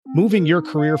moving your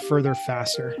career further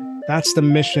faster. That's the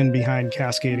mission behind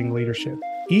Cascading Leadership.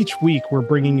 Each week, we're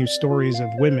bringing you stories of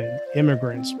women,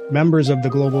 immigrants, members of the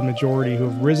global majority who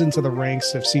have risen to the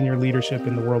ranks of senior leadership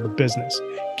in the world of business.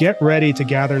 Get ready to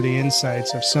gather the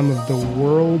insights of some of the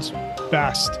world's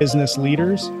best business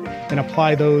leaders and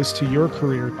apply those to your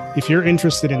career. If you're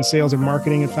interested in sales and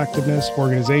marketing effectiveness,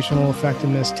 organizational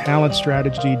effectiveness, talent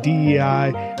strategy,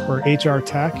 DEI, or HR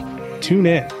tech, tune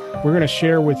in. We're going to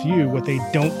share with you what they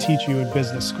don't teach you in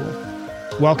business school.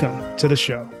 Welcome to the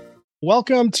show.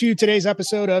 Welcome to today's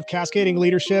episode of Cascading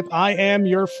Leadership. I am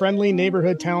your friendly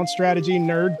neighborhood talent strategy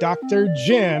nerd, Dr.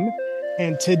 Jim.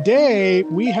 And today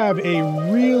we have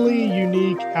a really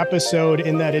unique episode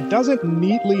in that it doesn't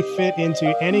neatly fit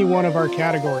into any one of our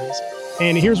categories.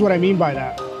 And here's what I mean by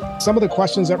that. Some of the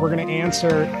questions that we're going to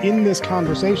answer in this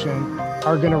conversation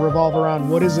are going to revolve around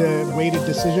what is a weighted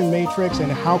decision matrix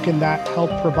and how can that help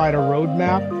provide a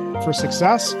roadmap for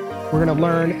success. We're going to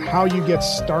learn how you get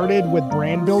started with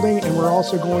brand building, and we're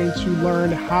also going to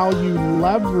learn how you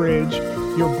leverage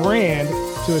your brand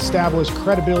to establish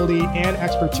credibility and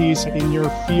expertise in your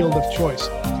field of choice.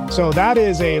 So that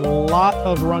is a lot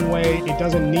of runway. It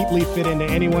doesn't neatly fit into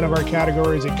any one of our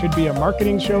categories. It could be a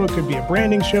marketing show. It could be a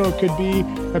branding show. It could be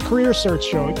a career search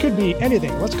show. It could be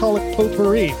anything. Let's call it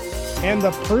potpourri. And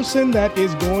the person that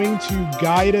is going to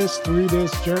guide us through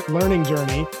this learning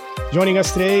journey, joining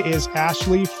us today is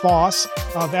Ashley Faus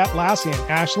of Atlassian.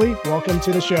 Ashley, welcome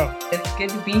to the show. It's good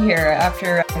to be here.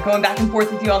 After going back and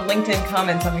forth with you on LinkedIn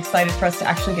comments, I'm excited for us to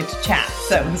actually get to chat.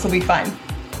 So this will be fun.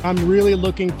 I'm really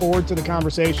looking forward to the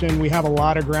conversation. We have a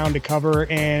lot of ground to cover,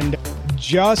 and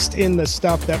just in the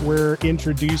stuff that we're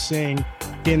introducing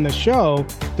in the show,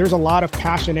 there's a lot of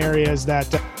passion areas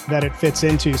that it fits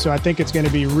into. So I think it's going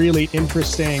to be really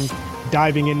interesting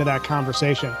diving into that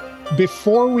conversation.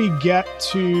 Before we get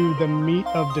to the meat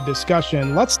of the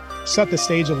discussion, let's set the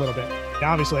stage a little bit.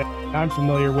 Obviously, I'm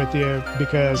familiar with you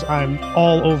because I'm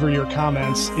all over your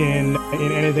comments in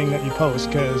anything that you post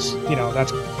because,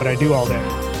 that's what I do all day.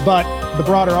 But the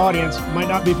broader audience might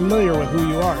not be familiar with who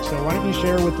you are. So why don't you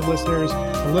share with the listeners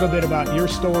a little bit about your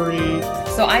story?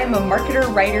 So I am a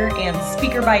marketer, writer, and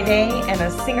speaker by day, and a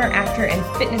singer, actor, and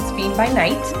fitness fiend by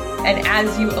night. And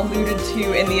as you alluded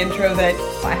to in the intro that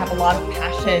I have a lot of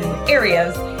passion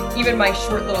areas, even my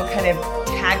short little kind of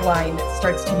tagline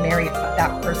starts to marry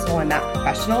that personal and that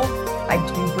professional. I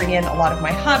do bring in a lot of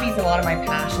my hobbies and a lot of my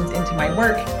passions into my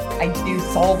work. I do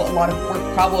solve a lot of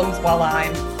work problems while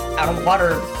I'm out on the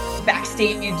water,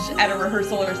 backstage at a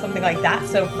rehearsal or something like that.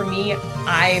 So for me,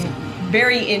 I'm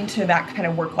very into that kind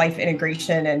of work-life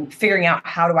integration and figuring out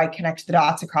how do I connect the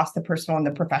dots across the personal and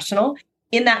the professional.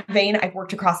 In that vein, I've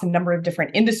worked across a number of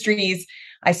different industries.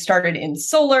 I started in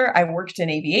solar. I worked in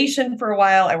aviation for a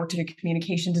while. I worked at a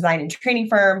communication design and training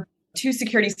firm, 2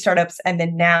 security startups, and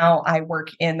then now I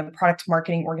work in the product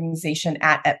marketing organization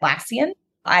at Atlassian.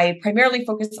 I primarily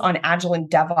focus on Agile and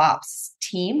DevOps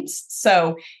teams.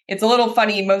 So it's a little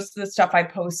funny. Most of the stuff I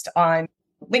post on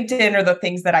LinkedIn or the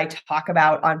things that I talk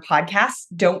about on podcasts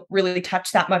don't really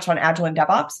touch that much on Agile and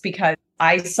DevOps because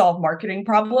I solve marketing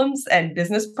problems and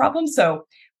business problems. So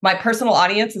my personal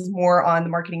audience is more on the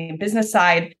marketing and business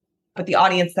side, but the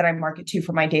audience that I market to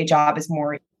for my day job is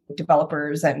more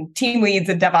developers and team leads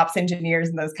and DevOps engineers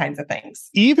and those kinds of things.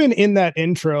 Even in that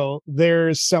intro,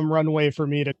 there's some runway for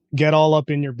me to get all up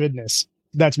in your business.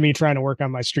 That's me trying to work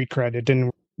on my street cred. It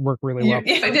didn't work really well.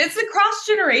 It's a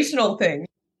cross-generational thing.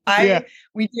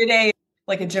 We did a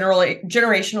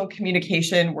generational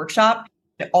communication workshop.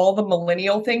 All the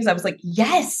millennial things, I was like,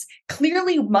 yes,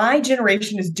 clearly my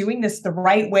generation is doing this the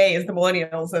right way as the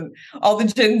millennials. And all the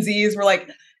Gen Zs were like,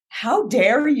 how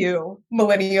dare you,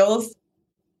 millennials?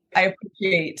 I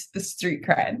appreciate the street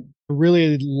cred. I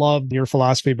really love your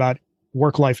philosophy about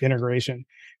work-life integration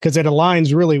because it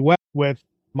aligns really well with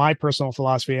my personal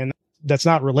philosophy. And that's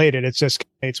not related. It's just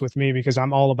it's with me because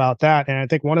I'm all about that. And I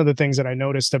think one of the things that I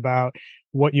noticed about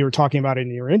what you were talking about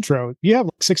in your intro, you have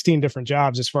 16 different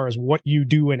jobs as far as what you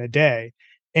do in a day.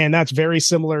 And that's very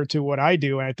similar to what I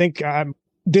do. And I think I'm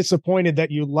disappointed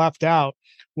that you left out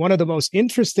one of the most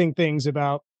interesting things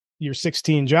about your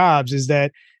 16 jobs is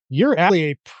that you're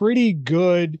actually a pretty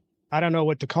good, I don't know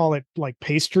what to call it, like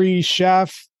pastry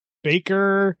chef,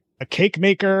 baker, a cake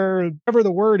maker, whatever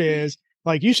the word is.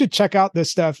 Like you should check out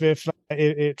this stuff if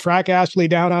track Ashley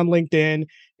down on LinkedIn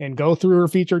and go through her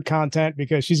featured content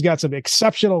because she's got some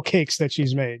exceptional cakes that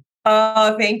she's made.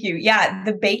 Oh, thank you. Yeah,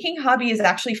 the baking hobby is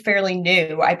actually fairly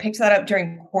new. I picked that up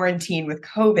during quarantine with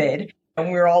COVID and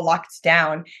we were all locked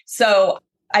down. So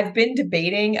I've been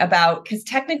debating about, because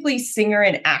technically singer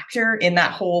and actor in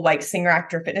that whole like singer,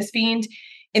 actor, fitness fiend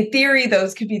in theory,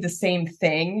 those could be the same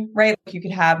thing, right? Like you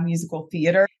could have musical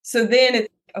theater. So then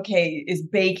it's, okay, is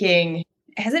baking,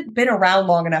 has it been around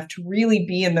long enough to really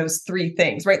be in those three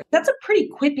things, right? That's a pretty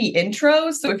quippy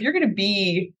intro. So if you're going to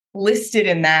be listed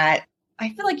in that, I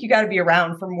feel like you got to be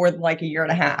around for more than like a year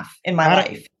and a half in my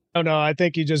life. Oh, no, I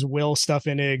think you just will stuff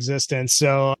into existence.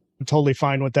 So I'm totally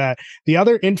fine with that. The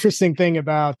other interesting thing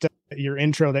about your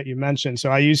intro that you mentioned.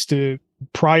 So I used to,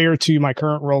 prior to my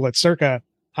current role at Circa,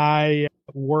 I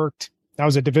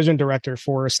was a division director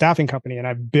for a staffing company, and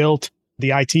I built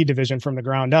the IT division from the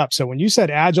ground up. So when you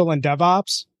said Agile and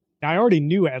DevOps, I already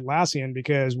knew Atlassian,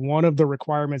 because one of the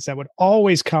requirements that would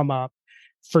always come up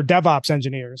for DevOps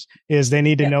engineers is they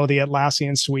need to know the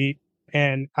Atlassian suite.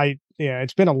 And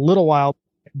it's been a little while,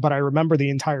 but I remember the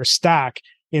entire stack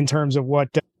in terms of what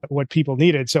people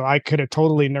needed. So I could have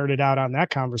totally nerded out on that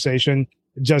conversation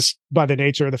just by the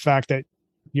nature of the fact that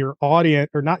your audience,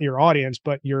 or not your audience,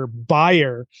 but your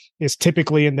buyer is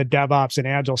typically in the DevOps and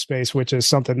Agile space, which is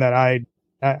something that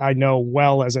I know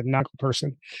well as a knuckle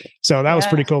person. So that was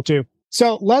pretty cool too.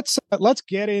 So let's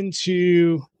get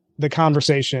into the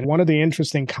conversation. One of the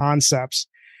interesting concepts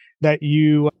that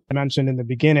you mentioned in the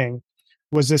beginning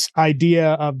was this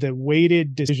idea of the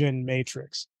weighted decision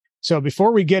matrix. So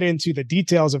before we get into the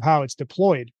details of how it's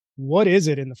deployed, what is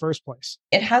it in the first place?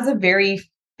 It has a very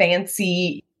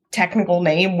fancy technical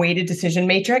name, weighted decision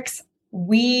matrix.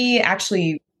 We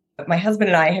actually, my husband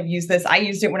and I have used this. I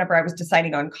used it whenever I was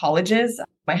deciding on colleges.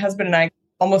 My husband and I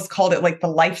almost called it like the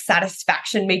life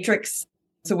satisfaction matrix.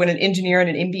 So when an engineer and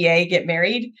an MBA get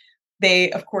married, they,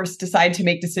 of course, decide to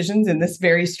make decisions in this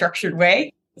very structured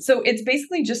way. So it's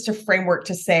basically just a framework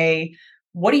to say,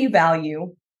 what do you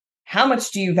value? How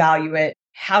much do you value it?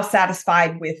 How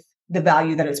satisfied with the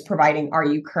value that it's providing are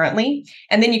you currently?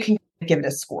 And then you can give it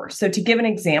a score. So to give an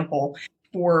example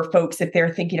for folks, if they're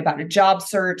thinking about a job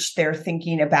search, they're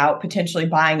thinking about potentially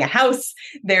buying a house,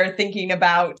 they're thinking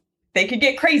about, they could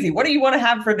get crazy. What do you want to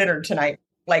have for dinner tonight?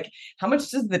 Like, how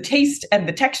much does the taste and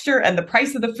the texture and the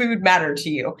price of the food matter to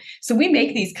you? So we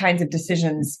make these kinds of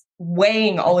decisions,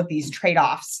 weighing all of these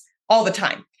trade-offs all the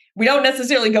time. We don't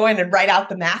necessarily go in and write out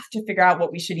the math to figure out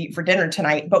what we should eat for dinner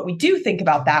tonight, but we do think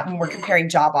about that when we're comparing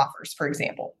job offers, for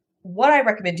example. What I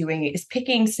recommend doing is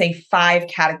picking, say, 5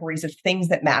 categories of things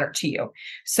that matter to you.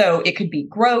 So it could be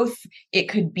growth, it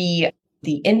could be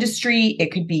the industry,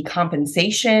 it could be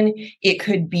compensation, it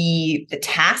could be the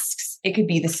tasks, it could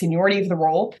be the seniority of the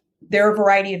role. There are a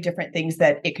variety of different things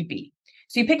that it could be.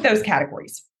 So you pick those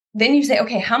categories. Then you say,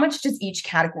 okay, how much does each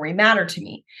category matter to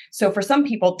me? So for some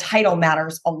people, title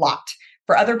matters a lot.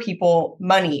 For other people,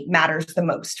 money matters the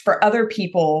most. For other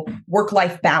people,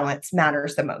 work-life balance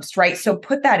matters the most, right? So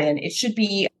put that in. It should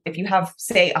be, if you have,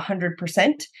 say,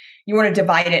 100%, you want to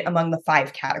divide it among the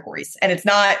 5 categories. And it's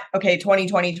not, okay, 20,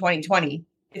 20, 20, 20.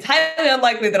 It's highly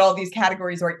unlikely that all these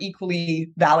categories are equally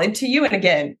valid to you. And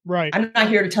again, I'm not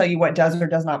here to tell you what does or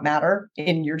does not matter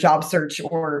in your job search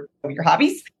or your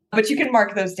hobbies, but you can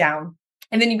mark those down.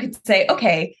 And then you could say,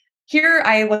 okay,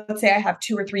 let's say I have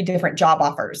 2 or 3 different job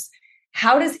offers.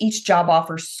 How does each job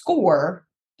offer score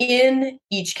in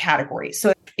each category?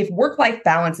 So if work-life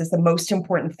balance is the most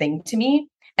important thing to me,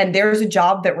 and there's a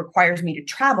job that requires me to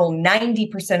travel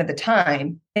 90% of the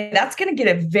time, that's going to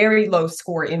get a very low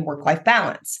score in work-life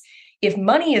balance. If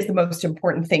money is the most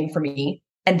important thing for me,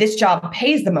 and this job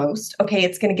pays the most, okay,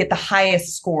 it's going to get the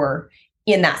highest score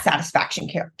in that satisfaction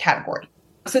category.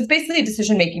 So it's basically a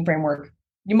decision-making framework.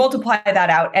 You multiply that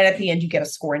out, and at the end, you get a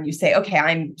score, and you say, okay,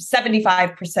 I'm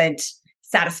 75%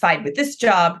 satisfied with this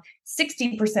job,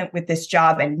 60% with this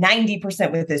job, and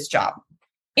 90% with this job.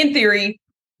 In theory,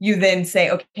 you then say,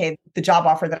 okay, the job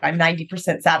offer that I'm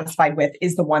 90% satisfied with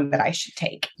is the one that I should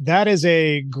take. That is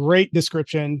a great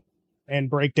description and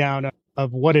breakdown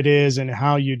of what it is and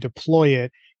how you deploy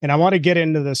it. And I want to get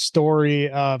into the story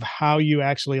of how you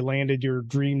actually landed your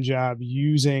dream job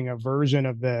using a version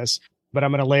of this, but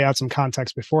I'm going to lay out some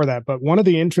context before that. But one of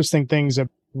the interesting things of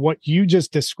what you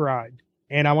just described,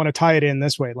 and I want to tie it in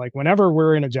this way, like whenever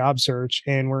we're in a job search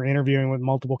and we're interviewing with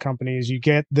multiple companies, you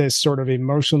get this sort of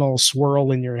emotional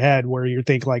swirl in your head where you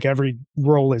think like every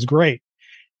role is great.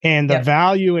 And the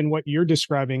value in what you're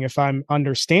describing, if I'm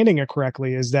understanding it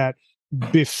correctly, is that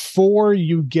before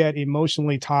you get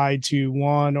emotionally tied to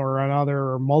one or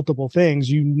another or multiple things,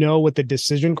 you know what the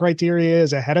decision criteria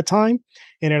is ahead of time,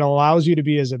 and it allows you to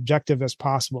be as objective as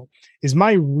possible. Is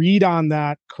my read on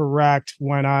that correct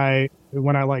when I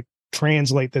like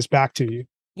translate this back to you?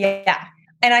 Yeah.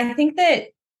 And I think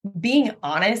that being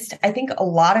honest, I think a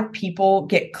lot of people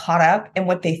get caught up in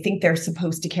what they think they're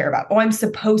supposed to care about. Oh, I'm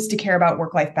supposed to care about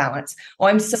work-life balance. Oh,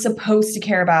 I'm supposed to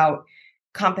care about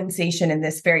compensation in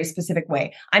this very specific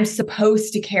way. I'm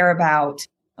supposed to care about,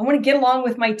 I want to get along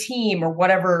with my team, or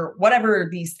whatever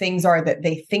these things are that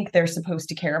they think they're supposed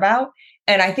to care about.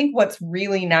 And I think what's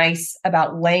really nice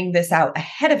about laying this out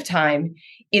ahead of time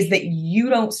is that you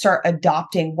don't start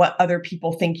adopting what other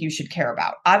people think you should care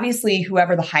about. Obviously,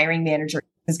 whoever the hiring manager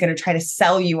is going to try to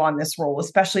sell you on this role,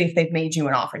 especially if they've made you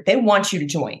an offer. They want you to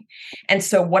join. And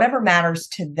so whatever matters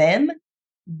to them,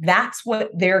 that's what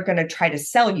they're going to try to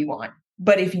sell you on.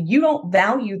 But if you don't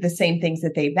value the same things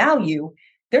that they value,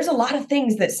 there's a lot of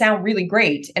things that sound really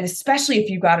great. And especially if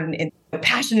you've got a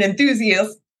passionate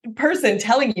enthusiast person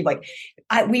telling you like,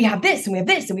 we have this and we have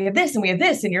this and we have this and we have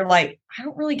this. And you're like, I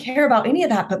don't really care about any of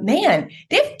that, but man,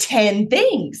 they have 10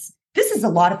 things. This is a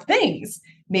lot of things.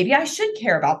 Maybe I should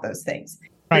care about those things.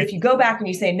 Right. But if you go back and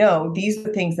you say, no, these are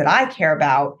the things that I care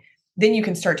about, then you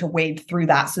can start to wade through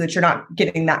that so that you're not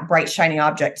getting that bright, shiny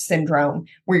object syndrome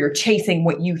where you're chasing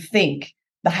what you think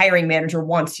the hiring manager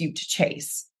wants you to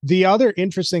chase. The other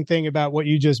interesting thing about what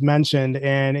you just mentioned,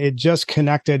 and it just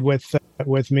connected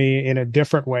with me in a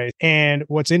different way. And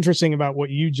what's interesting about what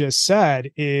you just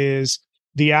said is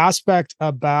the aspect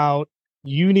about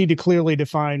you need to clearly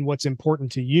define what's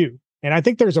important to you. And I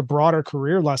think there's a broader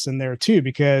career lesson there too,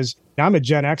 because I'm a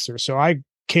Gen Xer. So I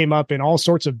came up in all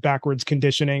sorts of backwards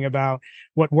conditioning about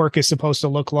what work is supposed to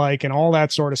look like and all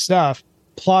that sort of stuff.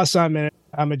 Plus I'm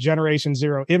a Generation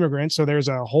Zero immigrant. So there's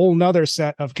a whole nother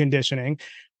set of conditioning.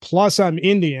 Plus I'm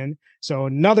Indian. So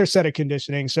another set of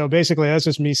conditioning. So basically that's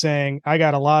just me saying I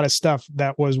got a lot of stuff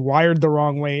that was wired the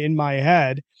wrong way in my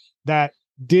head that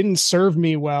didn't serve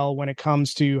me well when it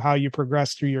comes to how you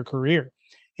progress through your career.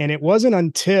 And it wasn't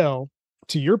until,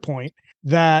 to your point,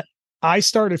 that I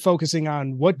started focusing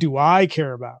on what do I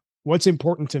care about? What's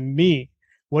important to me?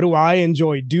 What do I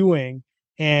enjoy doing?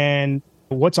 And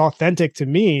what's authentic to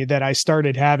me, that I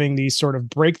started having these sort of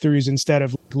breakthroughs instead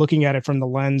of looking at it from the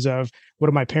lens of what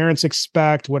do my parents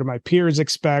expect? What do my peers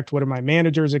expect? What do my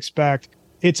managers expect?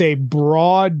 It's a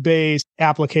broad-based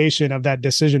application of that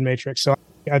decision matrix. So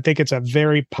I think it's a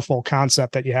very powerful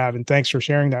concept that you have. And thanks for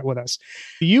sharing that with us.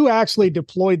 You actually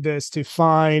deployed this to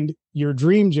find your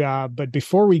dream job. But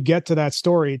before we get to that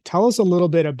story, tell us a little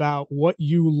bit about what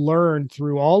you learned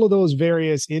through all of those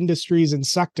various industries and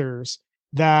sectors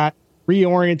that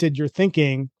reoriented your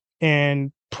thinking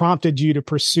and prompted you to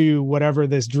pursue whatever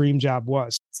this dream job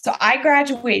was. So I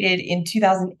graduated in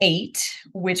 2008,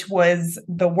 which was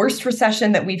the worst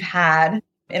recession that we've had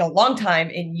in a long time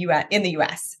in the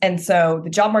US. And so the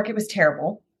job market was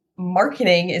terrible.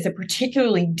 Marketing is a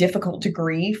particularly difficult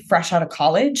degree fresh out of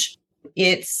college.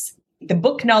 The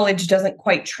book knowledge doesn't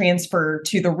quite transfer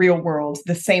to the real world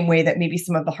the same way that maybe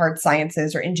some of the hard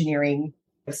sciences or engineering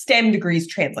STEM degrees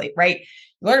translate, right?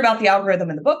 You learn about the algorithm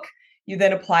in the book, you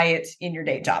then apply it in your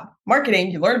day job.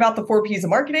 Marketing, you learn about the 4 Ps of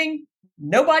marketing.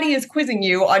 Nobody is quizzing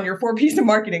you on your 4 Ps of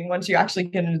marketing once you actually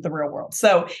get into the real world.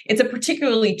 So it's a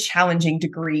particularly challenging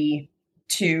degree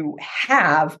to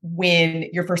have when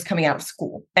you're first coming out of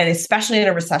school, and especially in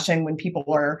a recession when people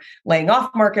are laying off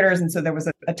marketers. And so there was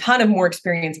a ton of more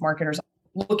experienced marketers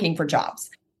looking for jobs.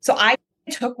 So I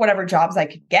took whatever jobs I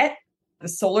could get. The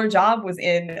solar job was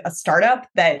in a startup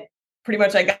that pretty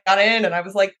much I got in, and I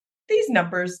was like, these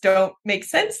numbers don't make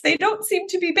sense. They don't seem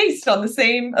to be based on the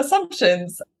same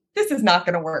assumptions. This is not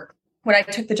going to work. When I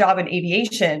took the job in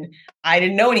aviation, I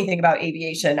didn't know anything about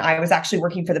aviation. I was actually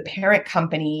working for the parent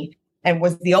company and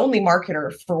was the only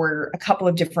marketer for a couple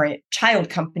of different child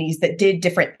companies that did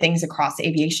different things across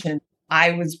aviation.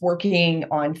 I was working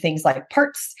on things like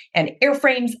parts and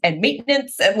airframes and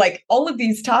maintenance and like all of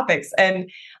these topics.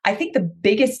 And I think the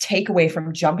biggest takeaway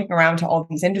from jumping around to all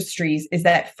these industries is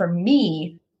that for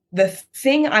me, the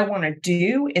thing I want to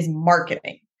do is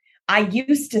marketing. I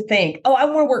used to think, I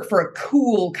want to work for a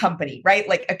cool company, right?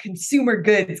 Like a consumer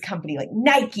goods company like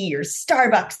Nike or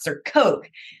Starbucks or Coke.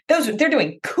 They're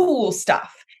doing cool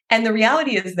stuff. And the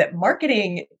reality is that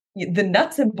marketing, the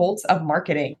nuts and bolts of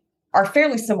marketing are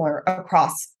fairly similar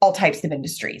across all types of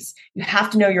industries. You have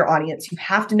to know your audience. You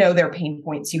have to know their pain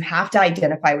points. You have to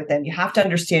identify with them. You have to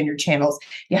understand your channels.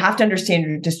 You have to understand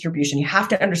your distribution. You have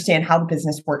to understand how the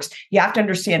business works. You have to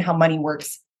understand how money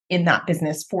works in that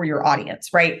business for your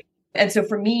audience, right? And so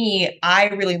for me, I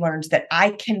really learned that I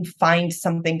can find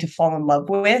something to fall in love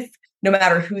with, no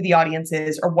matter who the audience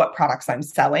is or what products I'm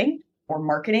selling or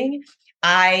marketing.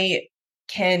 I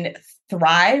can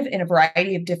thrive in a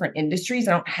variety of different industries.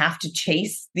 I don't have to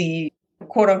chase the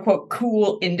quote unquote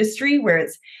cool industry where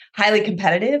it's highly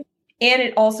competitive. And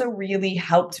it also really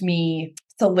helped me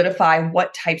solidify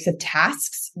what types of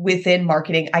tasks within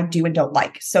marketing I do and don't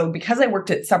like. So because I worked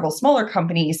at several smaller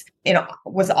companies and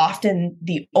was often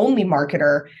the only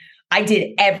marketer, I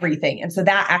did everything. And so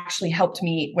that actually helped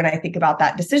me, when I think about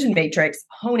that decision matrix,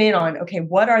 hone in on, okay,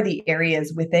 what are the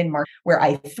areas within marketing where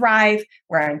I thrive,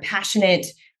 where I'm passionate,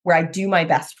 where I do my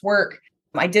best work.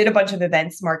 I did a bunch of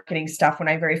events marketing stuff when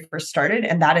I very first started,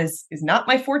 and that is not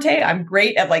my forte. I'm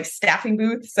great at like staffing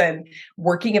booths and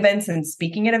working events and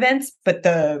speaking at events, but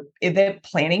the event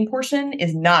planning portion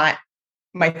is not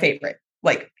my favorite.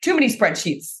 Like too many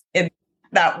spreadsheets in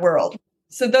that world.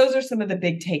 So those are some of the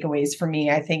big takeaways for me.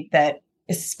 I think that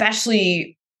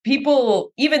especially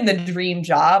people, even the dream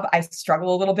job, I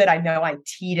struggle a little bit. I know I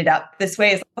teed it up this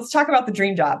way. Let's talk about the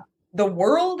dream job. The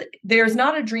world, there's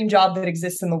not a dream job that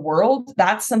exists in the world.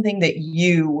 That's something that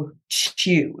you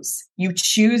choose. You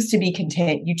choose to be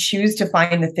content. You choose to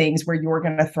find the things where you're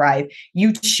going to thrive.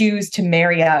 You choose to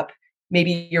marry up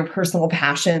maybe your personal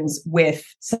passions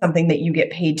with something that you get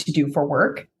paid to do for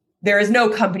work. There is no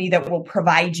company that will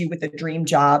provide you with a dream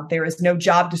job. There is no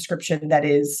job description that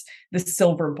is the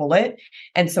silver bullet.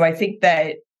 And so I think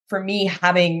that for me,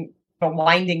 having a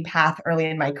winding path early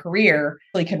in my career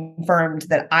really confirmed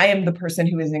that I am the person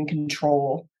who is in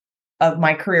control of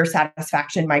my career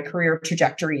satisfaction, my career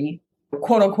trajectory,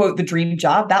 quote unquote, the dream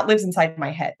job that lives inside my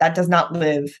head. That does not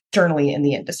live externally in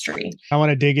the industry. I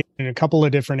want to dig in a couple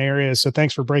of different areas. So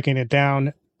thanks for breaking it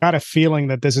down. Got a feeling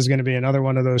that this is going to be another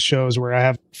one of those shows where I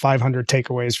have 500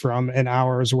 takeaways from an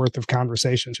hour's worth of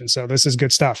conversations. And so this is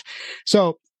good stuff.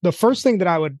 So the first thing that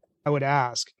I would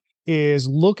ask is,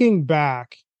 looking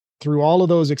back through all of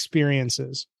those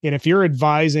experiences, and if you're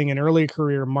advising an early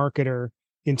career marketer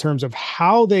in terms of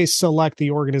how they select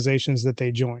the organizations that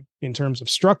they join, in terms of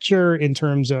structure, in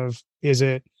terms of, is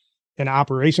it an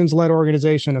operations-led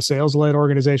organization, a sales-led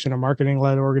organization, a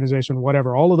marketing-led organization,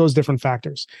 whatever, all of those different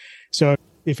factors. So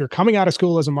if you're coming out of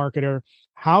school as a marketer,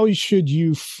 how should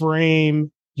you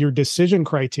frame your decision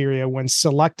criteria when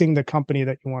selecting the company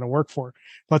that you want to work for?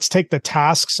 Let's take the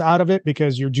tasks out of it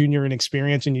because you're junior in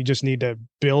experience and you just need to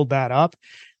build that up.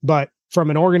 But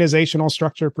from an organizational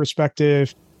structure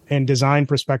perspective and design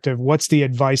perspective, what's the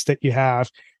advice that you have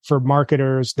for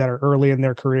marketers that are early in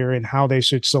their career and how they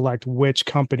should select which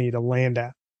company to land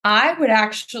at? I would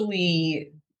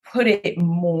actually put it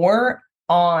more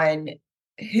on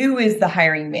who is the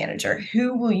hiring manager?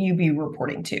 Who will you be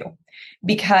reporting to?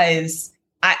 Because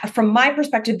from my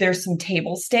perspective, there's some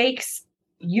table stakes.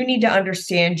 You need to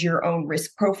understand your own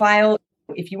risk profile.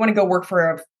 If you want to go work for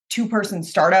a 2-person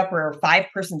startup or a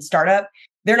 5-person startup,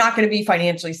 they're not going to be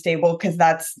financially stable because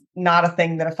that's not a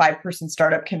thing that a 5-person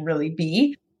startup can really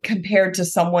be, compared to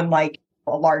someone like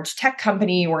a large tech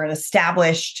company or an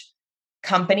established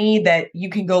company that you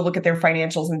can go look at their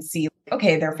financials and see,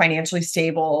 okay, they're financially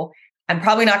stable. I'm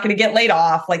probably not going to get laid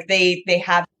off. Like they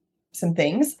have some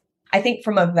things. I think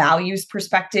from a values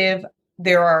perspective,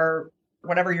 there are,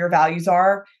 whatever your values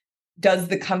are, does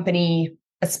the company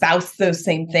espouse those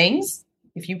same things?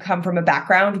 If you come from a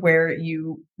background where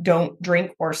you don't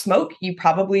drink or smoke, you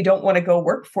probably don't want to go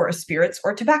work for a spirits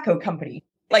or tobacco company.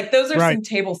 Like those are some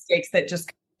table stakes that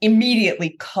just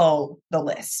immediately cull the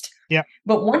list. Yeah.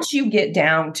 But once you get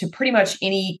down to pretty much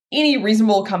any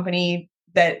reasonable company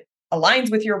that aligns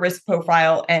with your risk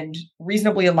profile and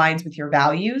reasonably aligns with your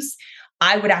values,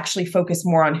 I would actually focus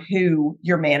more on who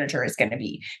your manager is going to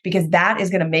be, because that is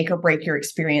going to make or break your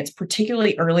experience,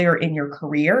 particularly earlier in your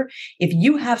career. If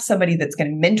you have somebody that's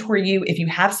going to mentor you, if you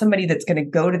have somebody that's going to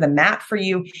go to the mat for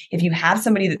you, if you have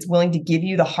somebody that's willing to give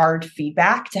you the hard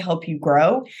feedback to help you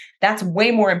grow, that's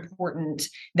way more important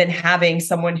than having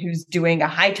someone who's doing a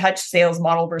high touch sales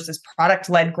model versus product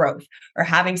led growth, or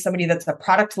having somebody that's a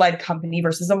product led company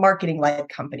versus a marketing led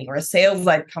company, or a sales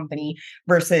led company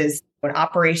versus an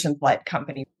operations-led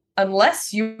company.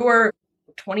 Unless you're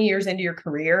 20 years into your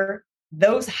career,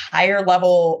 those higher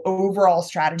level overall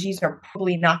strategies are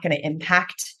probably not going to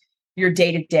impact your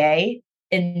day-to-day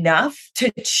enough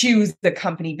to choose the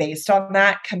company based on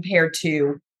that, compared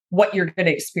to what you're going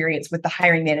to experience with the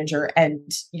hiring manager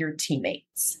and your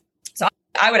teammates. So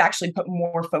I would actually put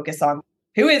more focus on,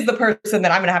 who is the person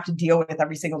that I'm going to have to deal with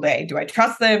every single day? Do I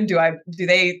trust them? Do I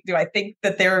think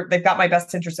that they've got my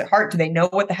best interest at heart? Do they know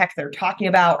what the heck they're talking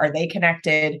about? Are they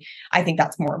connected? I think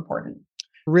that's more important.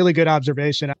 Really good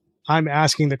observation. I'm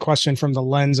asking the question from the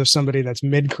lens of somebody that's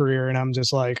mid-career, and I'm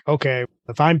just like, okay,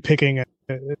 if I'm picking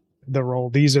the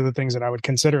role, these are the things that I would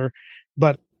consider.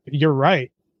 But you're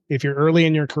right. If you're early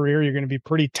in your career, you're going to be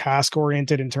pretty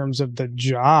task-oriented in terms of the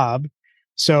job.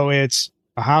 So it's,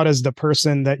 how does the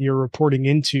person that you're reporting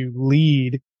into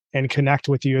lead and connect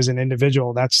with you as an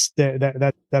individual? That's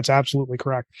absolutely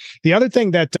correct. The other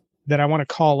thing that I want to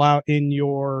call out in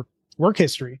your work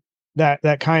history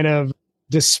that kind of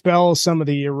dispel some of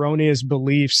the erroneous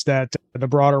beliefs that the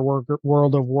broader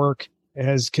world of work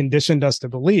has conditioned us to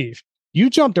believe. You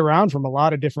jumped around from a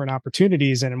lot of different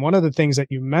opportunities. And one of the things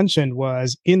that you mentioned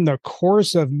was in the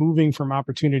course of moving from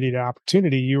opportunity to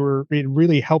opportunity, it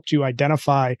really helped you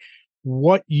identify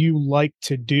what you like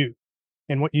to do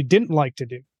and what you didn't like to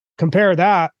do. Compare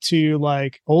that to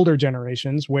like older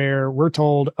generations where we're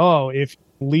told, oh, if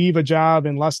you leave a job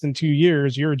in less than 2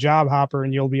 years, you're a job hopper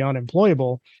and you'll be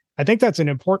unemployable. I think that's an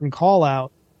important call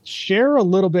out. Share a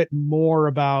little bit more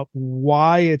about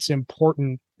why it's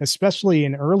important, especially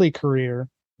in early career,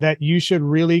 that you should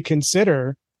really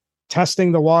consider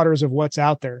testing the waters of what's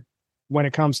out there when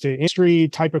it comes to industry,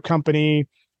 type of company,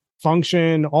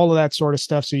 function, all of that sort of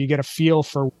stuff. So you get a feel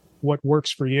for what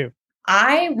works for you.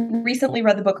 I recently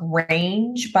read the book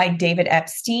Range by David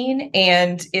Epstein,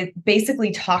 and it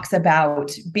basically talks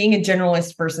about being a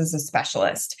generalist versus a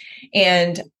specialist.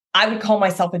 And I would call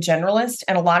myself a generalist,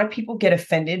 and a lot of people get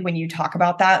offended when you talk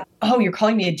about that. Oh, you're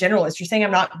calling me a generalist. You're saying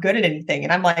I'm not good at anything.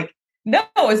 And I'm like, no,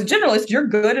 as a generalist, you're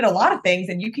good at a lot of things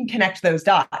and you can connect those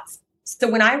dots. So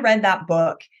when I read that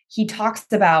book, he talks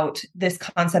about this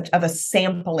concept of a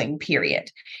sampling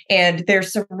period. And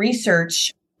there's some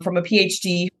research from a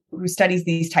PhD who studies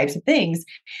these types of things.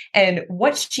 And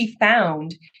what she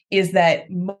found is that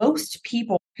most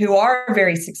people who are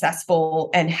very successful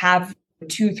and have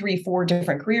 2, 3, 4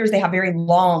 different careers, they have very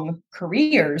long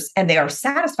careers and they are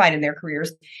satisfied in their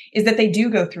careers, is that they do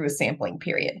go through a sampling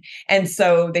period. And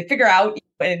so they figure out,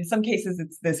 in some cases,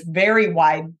 it's this very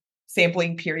wide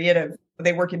sampling period of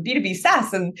they work in B2B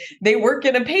SaaS and they work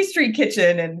in a pastry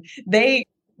kitchen and they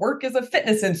work as a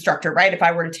fitness instructor, right? If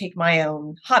I were to take my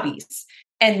own hobbies.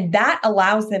 And that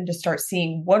allows them to start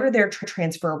seeing what are their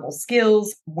transferable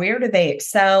skills, where do they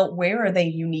excel, where are they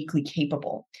uniquely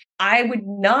capable. I would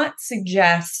not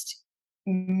suggest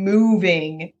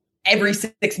moving every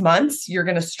 6 months. You're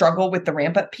going to struggle with the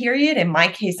ramp up period. In my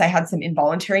case, I had some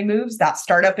involuntary moves. That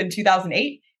startup in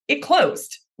 2008, it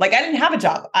closed. Like I didn't have a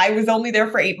job. I was only there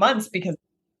for 8 months because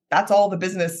that's all the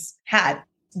business had.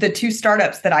 The 2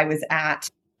 startups that I was at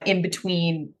in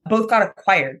between both got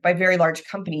acquired by very large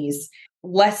companies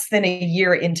less than a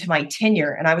year into my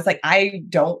tenure. And I was like, I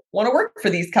don't want to work for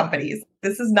these companies.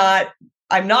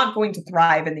 I'm not going to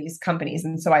thrive in these companies.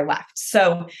 And so I left.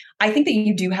 So I think that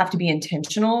you do have to be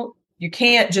intentional. You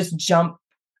can't just jump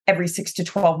every 6 to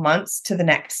 12 months to the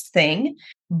next thing.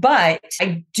 But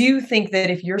I do think that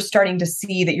if you're starting to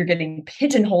see that you're getting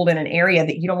pigeonholed in an area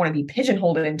that you don't want to be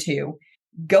pigeonholed into,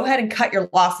 go ahead and cut your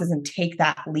losses and take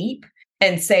that leap.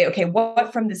 And say, okay,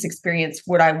 what from this experience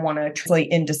would I want to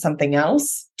translate into something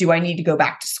else? Do I need to go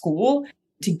back to school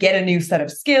to get a new set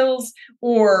of skills?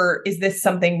 Or is this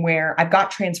something where I've got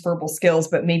transferable skills,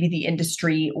 but maybe the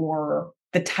industry or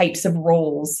the types of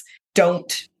roles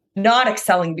not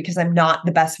excelling because I'm not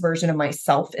the best version of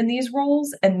myself in these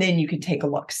roles? And then you could take a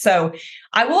look. So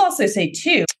I will also say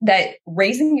too, that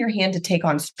raising your hand to take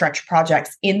on stretch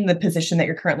projects in the position that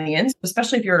you're currently in,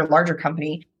 especially if you're at a larger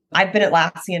company. I've been at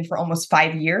Atlassian for almost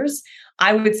 5 years.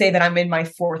 I would say that I'm in my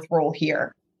 4th role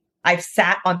here. I've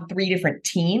sat on 3 different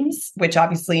teams, which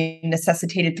obviously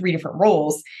necessitated 3 different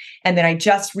roles. And then I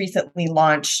just recently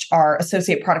launched our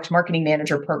Associate Product Marketing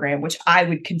Manager program, which I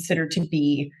would consider to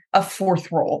be a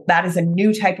 4th role. That is a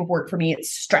new type of work for me. It's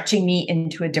stretching me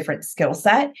into a different skill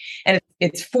set. And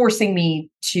it's forcing me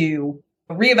to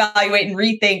reevaluate and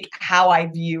rethink how I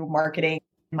view marketing,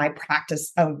 my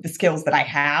practice of the skills that I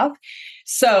have.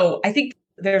 So I think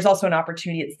there's also an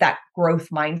opportunity. It's that growth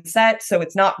mindset. So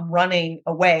it's not running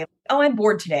away. Oh, I'm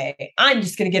bored today. I'm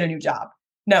just going to get a new job.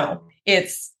 No,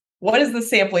 it's what is the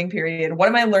sampling period? What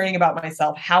am I learning about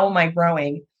myself? How am I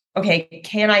growing? Okay,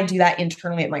 can I do that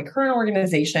internally at my current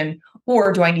organization?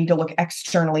 Or do I need to look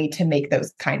externally to make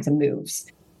those kinds of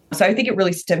moves? So I think it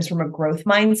really stems from a growth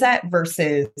mindset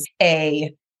versus I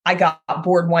got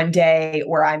bored one day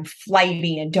or I'm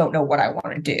flighty and don't know what I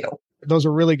want to do. Those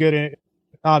are really good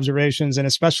observations. And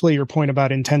especially your point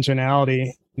about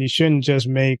intentionality. You shouldn't just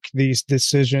make these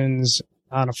decisions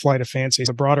on a flight of fancy.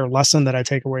 The broader lesson that I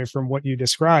take away from what you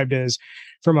described is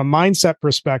from a mindset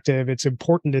perspective, it's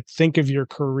important to think of your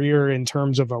career in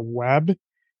terms of a web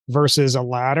versus a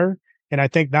ladder. And I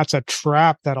think that's a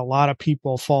trap that a lot of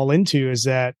people fall into is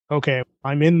that, okay,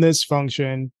 I'm in this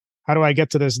function. How do I get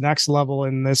to this next level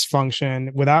in this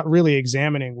function without really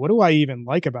examining what do I even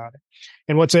like about it?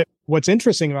 And what's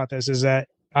interesting about this is that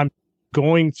I'm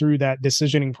going through that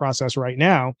decisioning process right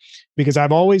now because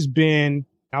I've always been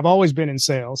in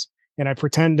sales and I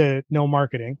pretend to know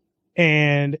marketing.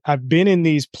 And I've been in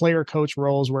these player coach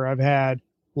roles where I've had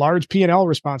large P&L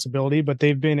responsibility, but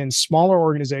they've been in smaller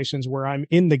organizations where I'm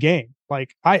in the game.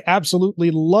 Like, I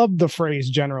absolutely love the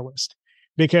phrase generalist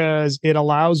because it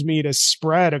allows me to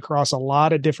spread across a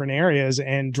lot of different areas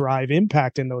and drive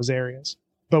impact in those areas.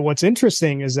 But what's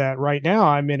interesting is that right now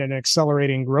I'm in an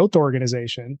accelerating growth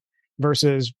organization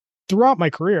versus throughout my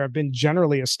career, I've been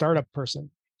generally a startup person.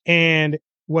 And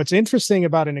what's interesting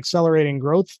about an accelerating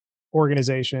growth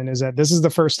organization is that this is the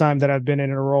first time that I've been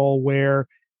in a role where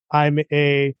I'm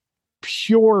a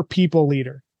pure people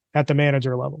leader at the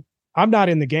manager level. I'm not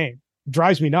in the game. It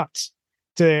drives me nuts.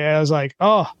 I was like,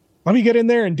 oh, let me get in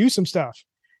there and do some stuff.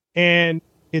 And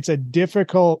it's a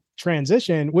difficult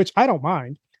transition, which I don't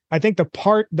mind. I think the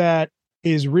part that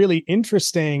is really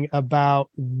interesting about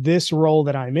this role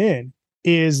that I'm in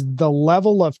is the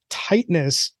level of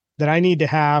tightness that I need to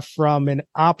have from an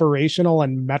operational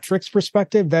and metrics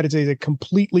perspective. That is a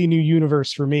completely new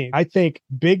universe for me. I think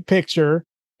big picture,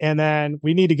 and then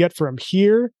we need to get from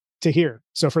here to here.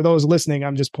 So for those listening,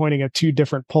 I'm just pointing at two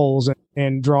different poles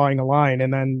and drawing a line,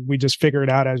 and then we just figure it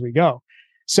out as we go.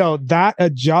 So that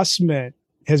adjustment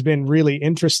has been really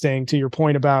interesting to your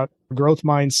point about growth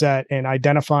mindset and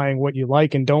identifying what you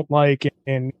like and don't like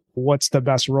and what's the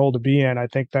best role to be in. I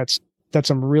think that's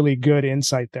some really good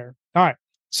insight there. All right.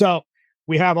 So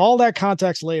we have all that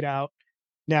context laid out.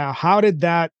 Now, how did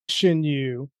that position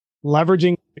you,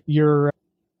 leveraging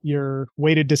your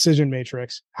weighted decision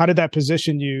matrix? How did that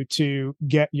position you to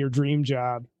get your dream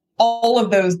job? All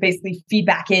of those basically feed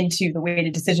back into the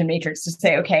weighted decision matrix to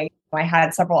say, okay, I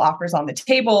had several offers on the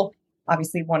table.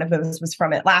 Obviously, one of those was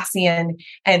from Atlassian,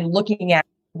 and looking at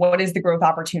what is the growth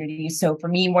opportunity. So for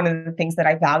me, one of the things that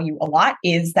I value a lot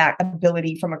is that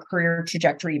ability from a career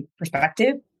trajectory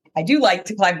perspective. I do like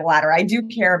to climb the ladder. I do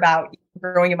care about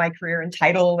growing in my career and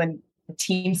title and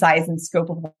team size and scope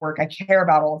of work. I care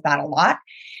about all of that a lot.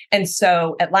 And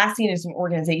so Atlassian as an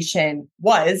organization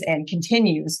was and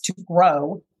continues to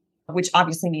grow, which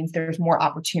obviously means there's more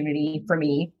opportunity for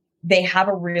me. They have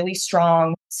a really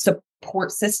strong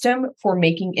support system for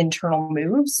making internal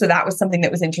moves. So that was something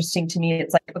that was interesting to me.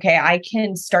 It's like, okay, I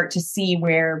can start to see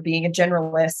where being a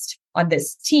generalist on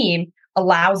this team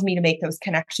allows me to make those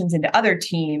connections into other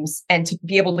teams and to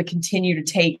be able to continue to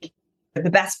take the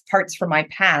best parts from my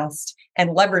past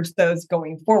and leverage those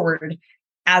going forward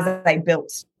as I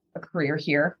built a career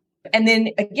here. And then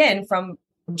again, from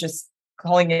just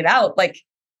calling it out, like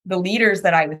the leaders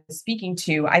that I was speaking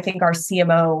to, I think our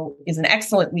CMO is an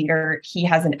excellent leader. He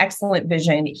has an excellent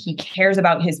vision. He cares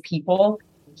about his people.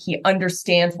 He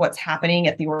understands what's happening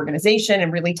at the organization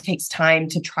and really takes time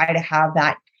to try to have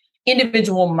that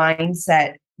individual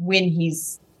mindset when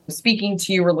he's speaking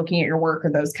to you or looking at your work or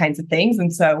those kinds of things.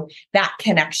 And so that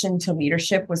connection to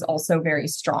leadership was also very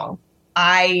strong.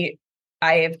 I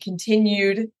have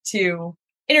continued to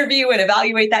interview and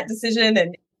evaluate that decision,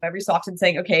 and every so often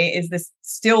saying, okay, is this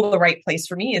still the right place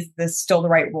for me? Is this still the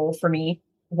right role for me?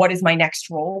 What is my next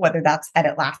role, whether that's at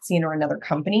Atlassian or another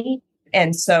company?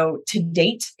 And so to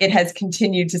date, it has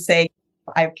continued to say,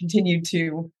 I've continued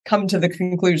to come to the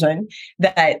conclusion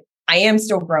that I am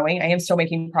still growing. I am still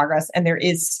making progress, and there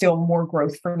is still more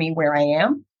growth for me where I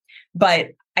am.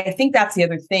 But I think that's the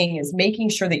other thing, is making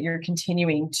sure that you're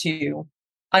continuing to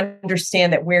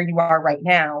understand that where you are right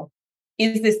now,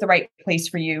 is this the right place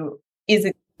for you? Is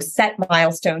it set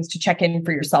milestones to check in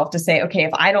for yourself to say, okay,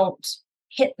 if I don't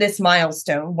hit this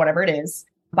milestone, whatever it is,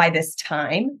 by this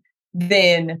time,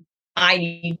 then I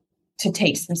need to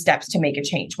take some steps to make a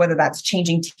change, whether that's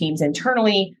changing teams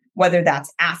internally, whether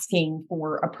that's asking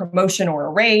for a promotion or a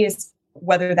raise,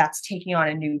 whether that's taking on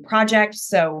a new project.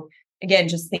 So again,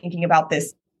 just thinking about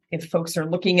this, if folks are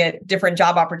looking at different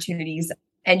job opportunities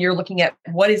and you're looking at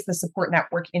what is the support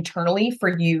network internally for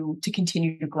you to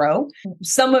continue to grow,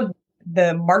 some of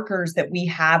the markers that we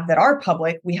have that are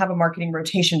public, we have a marketing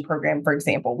rotation program, for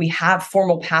example. We have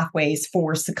formal pathways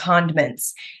for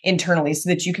secondments internally so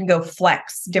that you can go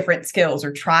flex different skills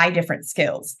or try different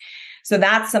skills. So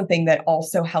that's something that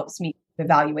also helps me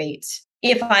evaluate.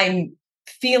 If I'm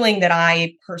feeling that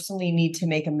I personally need to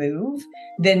make a move,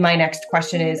 then my next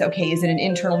question is, okay, is it an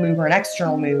internal move or an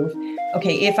external move?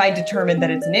 Okay, if I determine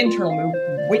that it's an internal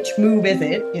move, which move is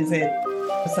it? Is it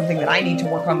something that I need to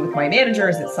work on with my manager?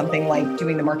 Is it something like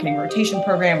doing the marketing rotation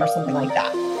program or something like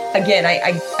that? Again,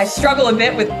 I struggle a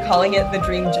bit with calling it the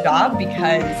dream job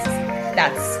because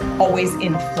that's always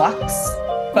in flux.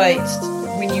 But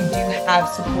when you do have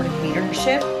supportive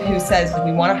leadership who says,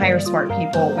 we want to hire smart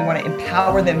people, we want to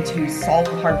empower them to solve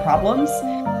hard problems,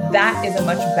 that is a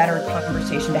much better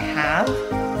conversation to have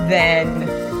than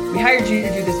we hired you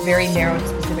to do this very narrow and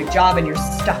specific job and you're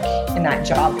stuck in that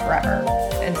job forever.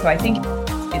 And so I think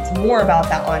it's more about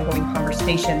that ongoing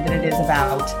conversation than it is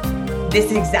about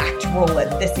this exact role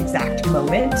at this exact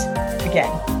moment.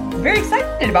 Again, I'm very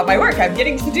excited about my work. I'm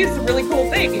getting to do some really cool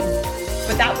things.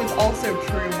 But that was also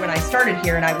true when I started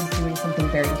here and I was doing something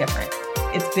very different.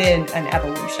 It's been an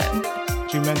evolution.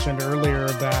 You mentioned earlier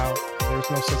about there's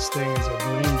no such thing as a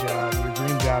dream job. Your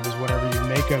dream job is whatever you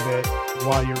make of it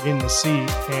while you're in the seat,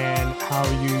 and how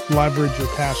you leverage your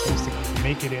passions to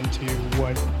make it into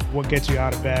what gets you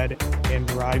out of bed and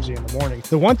drives you in the morning.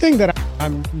 The one thing that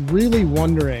I'm really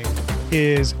wondering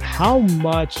is how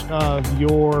much of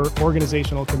your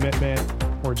organizational commitment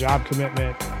or job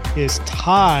commitment is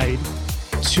tied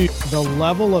to the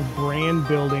level of brand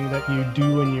building that you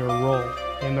do in your role.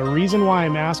 And the reason why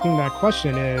I'm asking that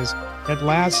question is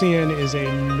Atlassian is a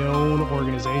known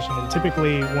organization. And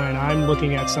typically when I'm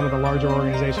looking at some of the larger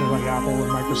organizations like Apple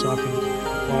and Microsoft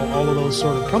and all of those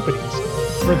sort of companies,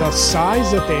 for the size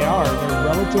that they are, they're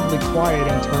relatively quiet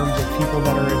in terms of people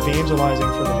that are evangelizing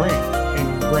for the brand.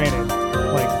 And granted,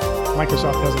 like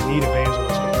Microsoft doesn't need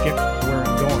evangelists, but you get where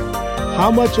I'm going. How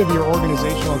much of your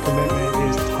organizational commitment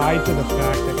is tied to the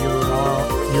fact that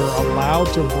you're allowed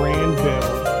to brand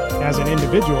build as an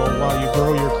individual while you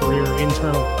grow your career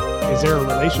internally? Is there a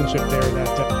relationship there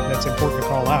that's important to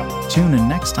call out? Tune in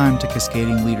next time to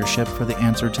Cascading Leadership for the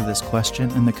answer to this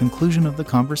question and the conclusion of the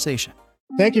conversation.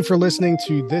 Thank you for listening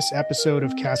to this episode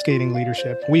of Cascading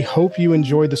Leadership. We hope you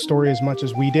enjoyed the story as much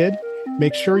as we did.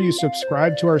 Make sure you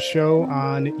subscribe to our show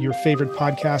on your favorite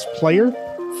podcast player.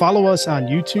 Follow us on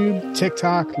YouTube,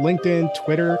 TikTok, LinkedIn,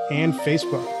 Twitter, and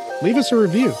Facebook. Leave us a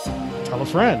review. Tell a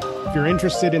friend. If you're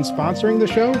interested in sponsoring the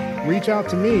show, reach out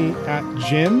to me at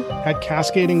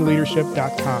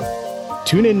jim@cascadingleadership.com.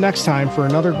 Tune in next time for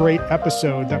another great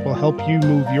episode that will help you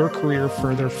move your career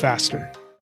further faster.